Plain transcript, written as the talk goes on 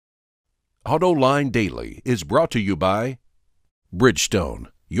AutoLine Daily is brought to you by Bridgestone,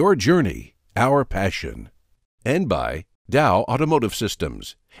 your journey, our passion, and by Dow Automotive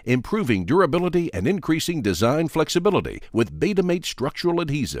Systems, improving durability and increasing design flexibility with Betamate structural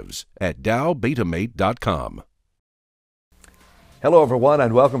adhesives at dowbetamate.com. Hello everyone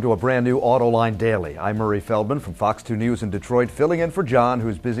and welcome to a brand new AutoLine Daily. I'm Murray Feldman from Fox 2 News in Detroit, filling in for John,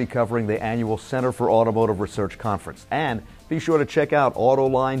 who's busy covering the annual Center for Automotive Research Conference. And be sure to check out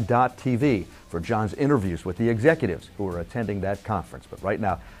autoline.tv for John's interviews with the executives who are attending that conference. But right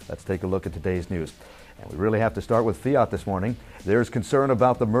now, let's take a look at today's news. And we really have to start with Fiat this morning. There's concern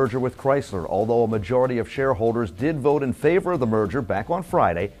about the merger with Chrysler. Although a majority of shareholders did vote in favor of the merger back on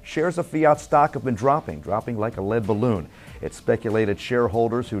Friday, shares of Fiat stock have been dropping like a lead balloon. It's speculated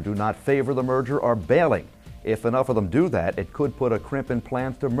shareholders who do not favor the merger are bailing. If enough of them do that, it could put a crimp in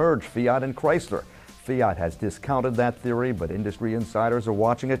plans to merge Fiat and Chrysler. Fiat has discounted that theory, but industry insiders are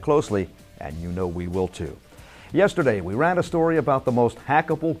watching it closely, and you know we will too. Yesterday, we ran a story about the most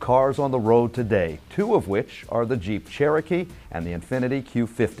hackable cars on the road today, two of which are the Jeep Cherokee and the Infiniti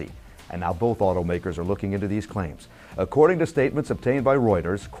Q50. And now both automakers are looking into these claims. According to statements obtained by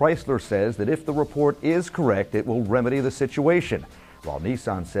Reuters, Chrysler says that if the report is correct, it will remedy the situation, while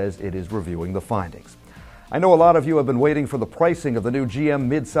Nissan says it is reviewing the findings. I know a lot of you have been waiting for the pricing of the new GM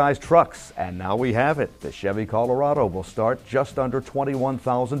midsize trucks, and now we have it. The Chevy Colorado will start just under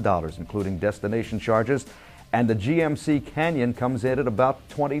 $21,000, including destination charges, and the GMC Canyon comes in at about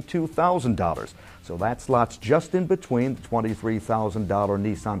 $22,000. So that slots just in between the $23,000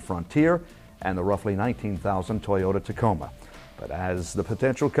 Nissan Frontier and the roughly $19,000 Toyota Tacoma. But as the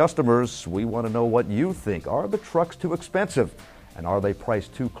potential customers, we want to know what you think. Are the trucks too expensive? And are they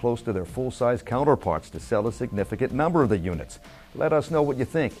priced too close to their full-size counterparts to sell a significant number of the units? Let us know what you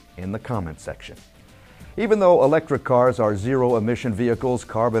think in the comments section. Even though electric cars are zero-emission vehicles,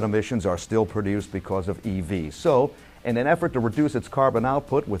 carbon emissions are still produced because of EVs. So, in an effort to reduce its carbon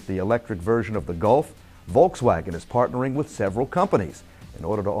output with the electric version of the Golf, Volkswagen is partnering with several companies in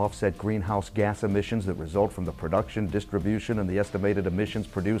order to offset greenhouse gas emissions that result from the production, distribution, and the estimated emissions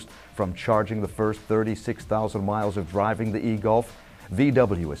produced from charging the first 36,000 miles of driving the e-Golf.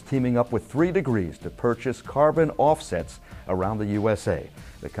 VW is teaming up with 3 Degrees to purchase carbon offsets around the USA.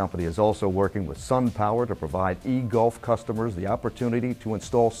 The company is also working with SunPower to provide e-Golf customers the opportunity to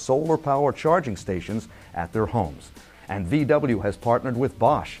install solar power charging stations at their homes. And VW has partnered with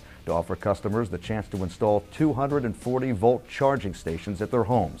Bosch to offer customers the chance to install 240-volt charging stations at their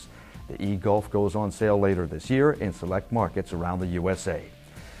homes. The e-Golf goes on sale later this year in select markets around the USA.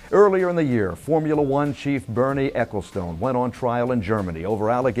 Earlier in the year, Formula One chief Bernie Ecclestone went on trial in Germany over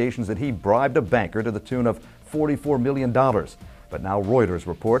allegations that he bribed a banker to the tune of $44 million. But now Reuters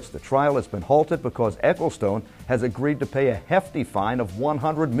reports the trial has been halted because Ecclestone has agreed to pay a hefty fine of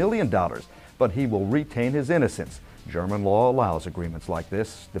 $100 million, but he will retain his innocence. German law allows agreements like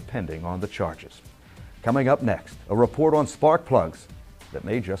this, depending on the charges. Coming up next, a report on spark plugs that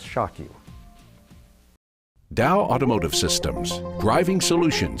may just shock you. Dow Automotive Systems, driving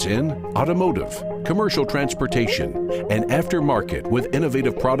solutions in automotive, commercial transportation, and aftermarket with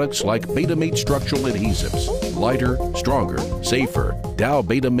innovative products like Betamate structural adhesives. Lighter, stronger, safer.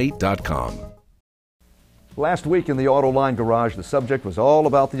 dowbetamate.com. Last week in the AutoLine Garage, the subject was all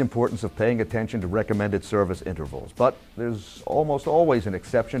about the importance of paying attention to recommended service intervals. But there's almost always an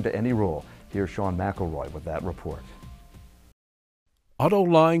exception to any rule. Here's Sean McElroy with that report.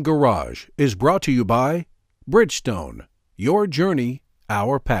 AutoLine Garage is brought to you by Bridgestone, your journey,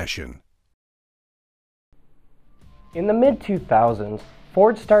 our passion. In the mid-2000s,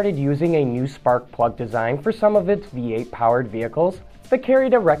 Ford started using a new spark plug design for some of its V8-powered vehicles that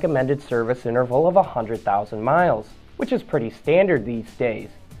carried a recommended service interval of 100,000 miles, which is pretty standard these days.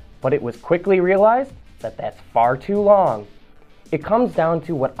 But it was quickly realized that that's far too long. It comes down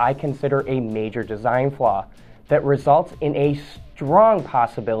to what I consider a major design flaw that results in a strong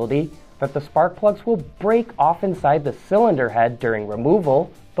possibility that the spark plugs will break off inside the cylinder head during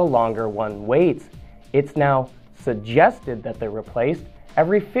removal the longer one waits. It's now suggested that they're replaced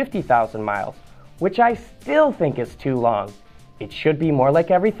every 50,000 miles, which I still think is too long. It should be more like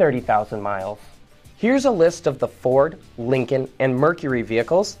every 30,000 miles. Here's a list of the Ford, Lincoln, and Mercury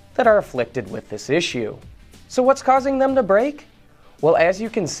vehicles that are afflicted with this issue. So what's causing them to break? Well, as you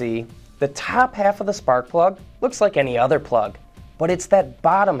can see, the top half of the spark plug looks like any other plug, but it's that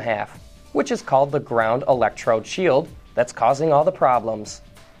bottom half, which is called the ground electrode shield, that's causing all the problems.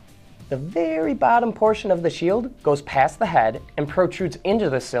 The very bottom portion of the shield goes past the head and protrudes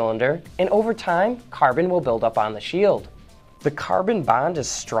into the cylinder, and over time, carbon will build up on the shield. The carbon bond is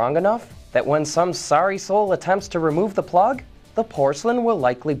strong enough that when some sorry soul attempts to remove the plug, the porcelain will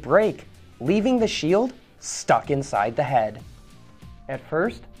likely break, leaving the shield stuck inside the head. At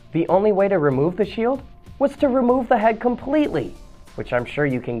first, the only way to remove the shield was to remove the head completely, which I'm sure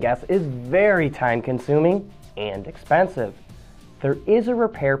you can guess is very time-consuming and expensive. There is a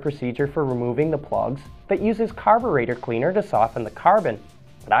repair procedure for removing the plugs that uses carburetor cleaner to soften the carbon,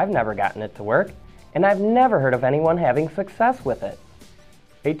 but I've never gotten it to work, and I've never heard of anyone having success with it.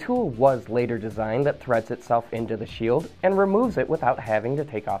 A tool was later designed that threads itself into the shield and removes it without having to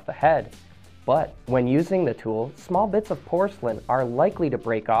take off the head. But when using the tool, small bits of porcelain are likely to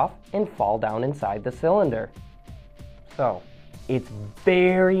break off and fall down inside the cylinder. So, it's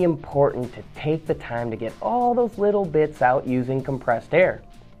very important to take the time to get all those little bits out using compressed air.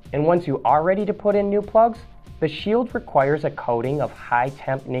 And once you are ready to put in new plugs, the shield requires a coating of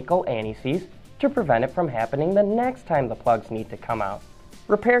high-temp nickel anti-seize to prevent it from happening the next time the plugs need to come out.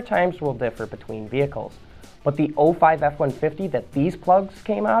 Repair times will differ between vehicles, but the 05 F-150 that these plugs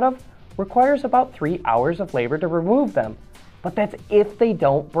came out of requires about 3 hours of labor to remove them, but that's if they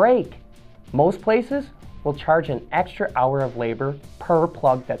don't break. Most places will charge an extra hour of labor per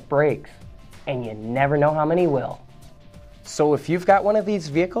plug that breaks, and you never know how many will. So if you've got one of these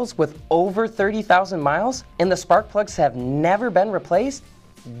vehicles with over 30,000 miles and the spark plugs have never been replaced,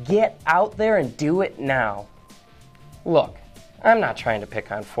 get out there and do it now. Look, I'm not trying to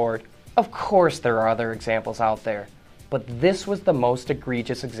pick on Ford. Of course there are other examples out there, but this was the most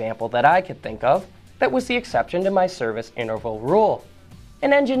egregious example that I could think of that was the exception to my service interval rule.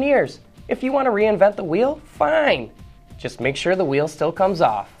 And engineers, if you want to reinvent the wheel, fine. Just make sure the wheel still comes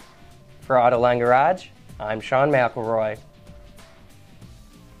off. For Autoline Garage, I'm Sean McElroy.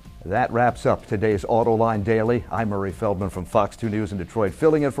 That wraps up today's Autoline Daily. I'm Murray Feldman from Fox 2 News in Detroit,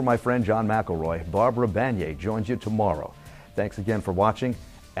 filling in for my friend John McElroy. Barbara Banier joins you tomorrow. Thanks again for watching,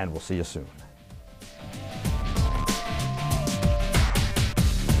 and we'll see you soon.